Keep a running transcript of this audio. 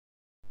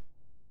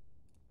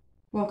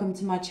Welcome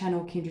to my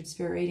channel, Kindred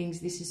Spirit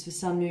Readings. This is for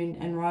Sun, Moon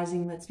and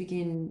Rising. Let's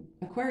begin.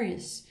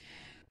 Aquarius.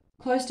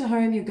 Close to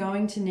home, you're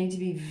going to need to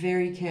be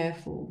very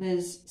careful.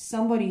 There's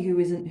somebody who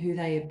isn't who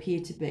they appear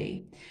to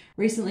be.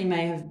 Recently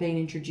may have been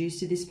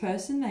introduced to this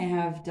person. They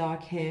have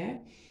dark hair.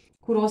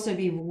 Could also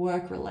be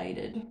work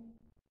related.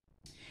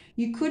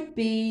 You could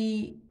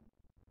be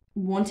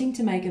wanting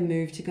to make a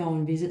move to go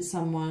and visit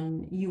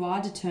someone. You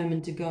are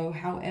determined to go.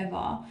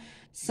 However,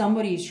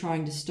 somebody is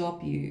trying to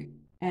stop you.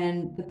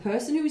 And the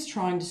person who is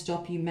trying to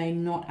stop you may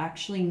not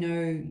actually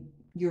know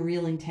your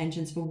real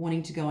intentions for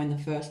wanting to go in the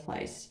first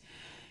place.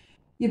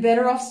 You're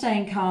better off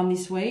staying calm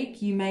this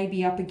week. You may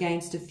be up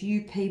against a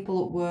few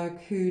people at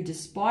work who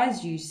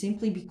despise you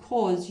simply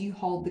because you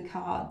hold the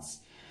cards.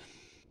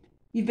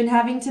 You've been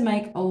having to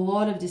make a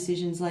lot of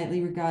decisions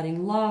lately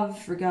regarding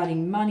love,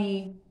 regarding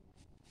money,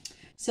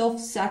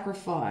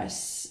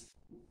 self-sacrifice.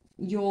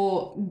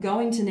 You're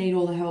going to need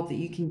all the help that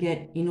you can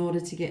get in order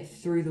to get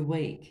through the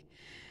week.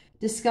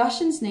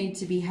 Discussions need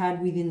to be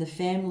had within the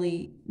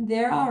family.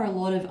 There are a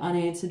lot of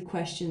unanswered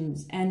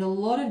questions, and a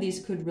lot of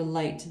this could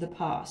relate to the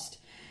past.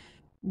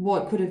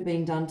 What could have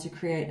been done to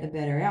create a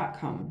better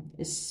outcome,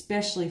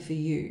 especially for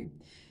you.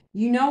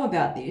 You know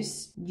about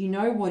this, you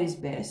know what is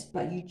best,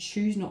 but you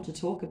choose not to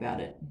talk about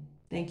it.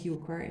 Thank you,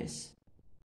 Aquarius.